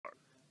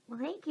Well,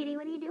 hey, kitty,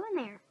 what are you doing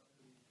there?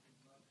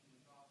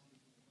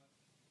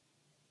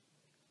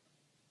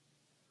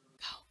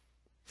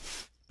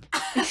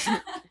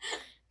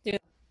 Dude.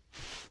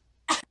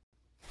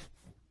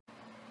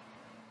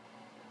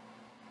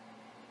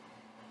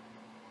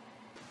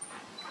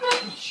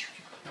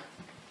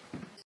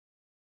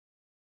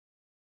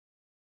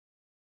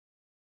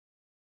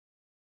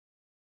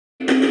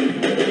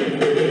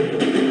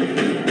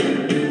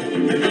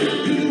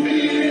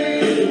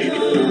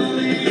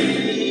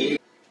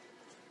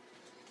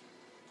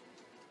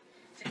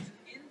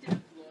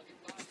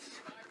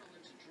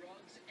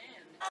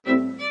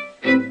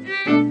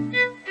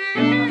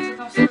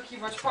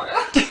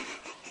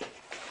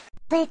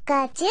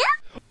 Pikachu?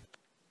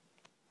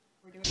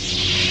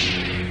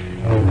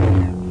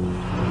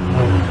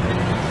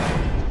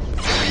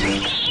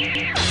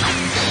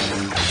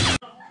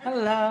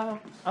 Hello.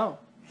 Oh.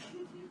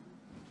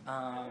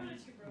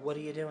 What are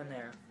you doing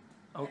there?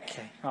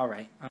 Okay,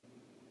 alright.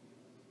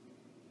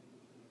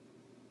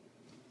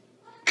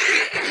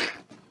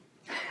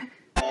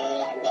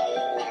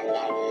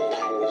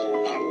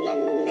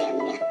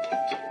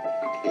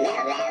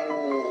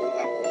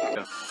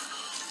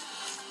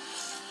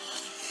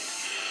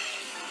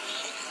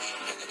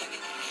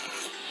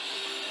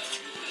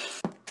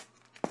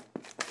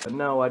 But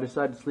no, I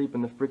decided to sleep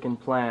in the freaking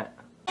plant.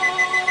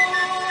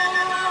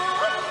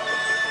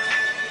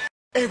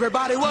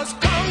 Everybody was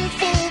kung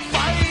fu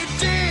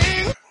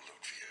fighting.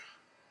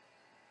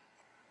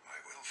 I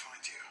will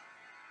find you,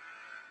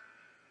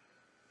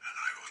 and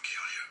I will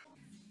kill you.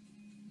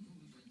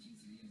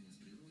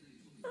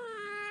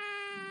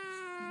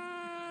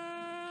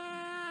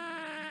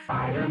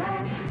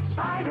 Spider-Man,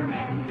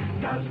 Spider-Man,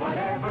 does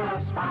whatever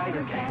a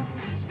spider can,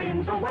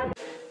 spins a web.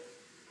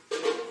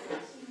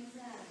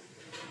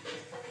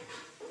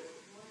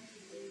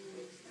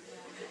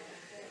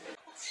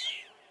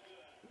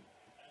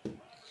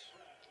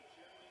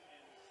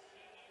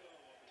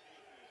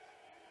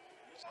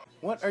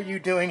 What are you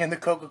doing in the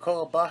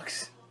Coca-Cola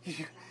box?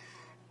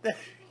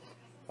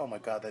 Oh my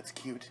god, that's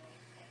cute.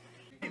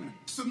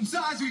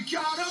 Sometimes we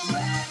gotta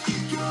let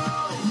it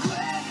go,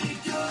 let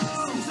it go.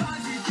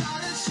 Sometimes we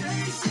gotta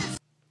chase it.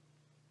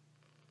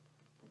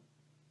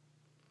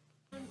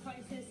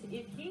 Crisis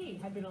if he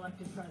had been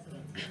elected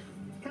president.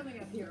 Coming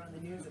up here on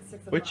the news at 6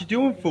 o'clock. What you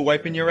doing, fool?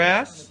 Wiping your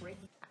ass?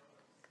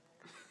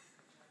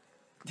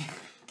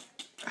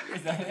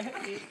 Is that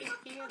it?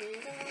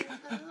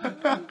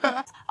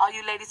 All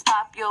you ladies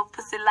pop your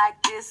pussy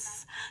like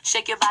this.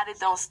 Shake your body,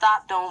 don't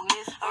stop, don't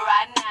miss.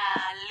 Right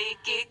now, lick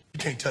it. You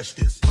can't touch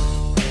this.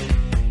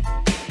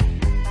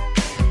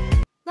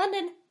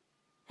 London.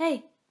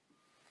 Hey.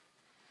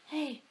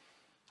 Hey.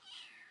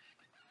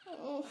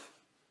 Oh.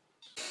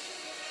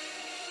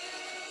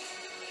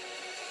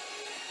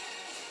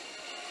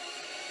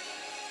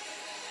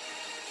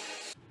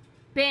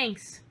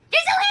 Banks.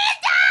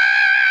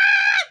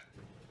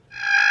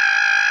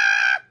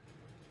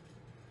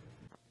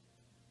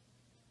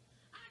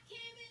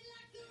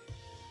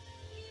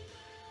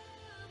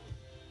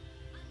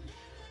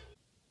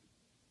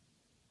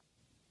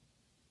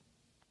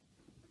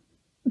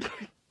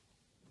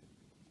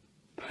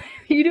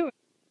 What are you doing?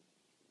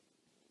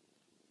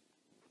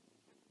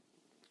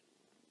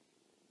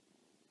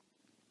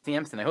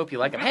 Sampson, I hope you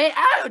like him. Hey,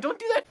 ow! Don't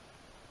do that!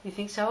 You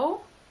think so?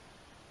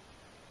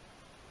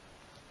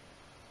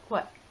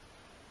 What?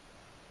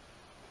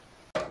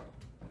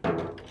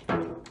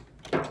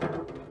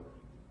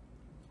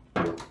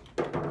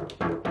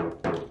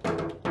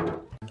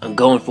 I'm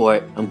going for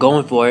it. I'm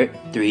going for it.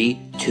 3,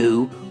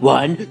 2,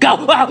 1, go!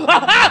 Ah, ah,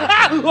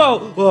 ah, ah!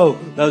 Whoa, whoa,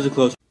 that was a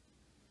close.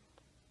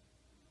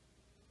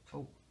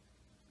 Oh.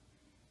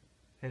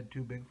 Head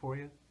too big for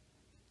you?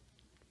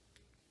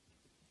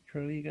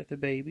 Charlie, you got the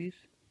babies?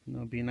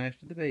 No, be nice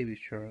to the babies,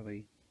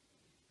 Charlie.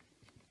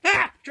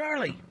 Ah!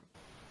 Charlie!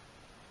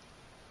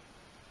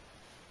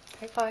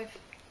 High five.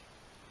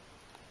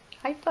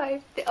 High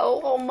five.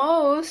 Oh,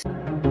 almost.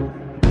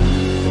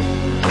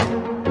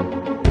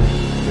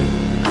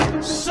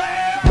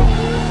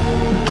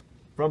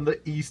 From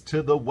the east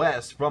to the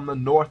west, from the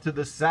north to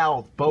the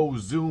south, Bo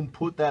Zoom,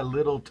 put that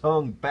little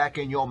tongue back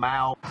in your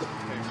mouth.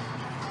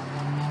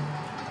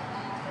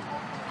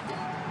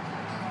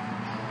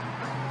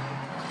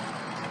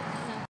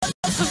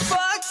 For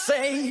fuck's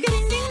sake.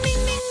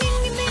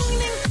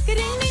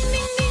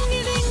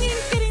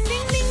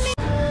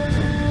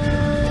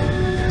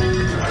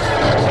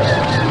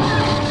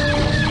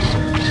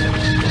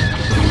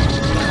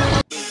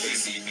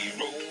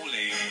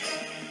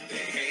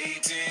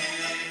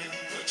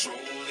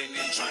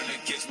 Trying to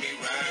catch me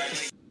right.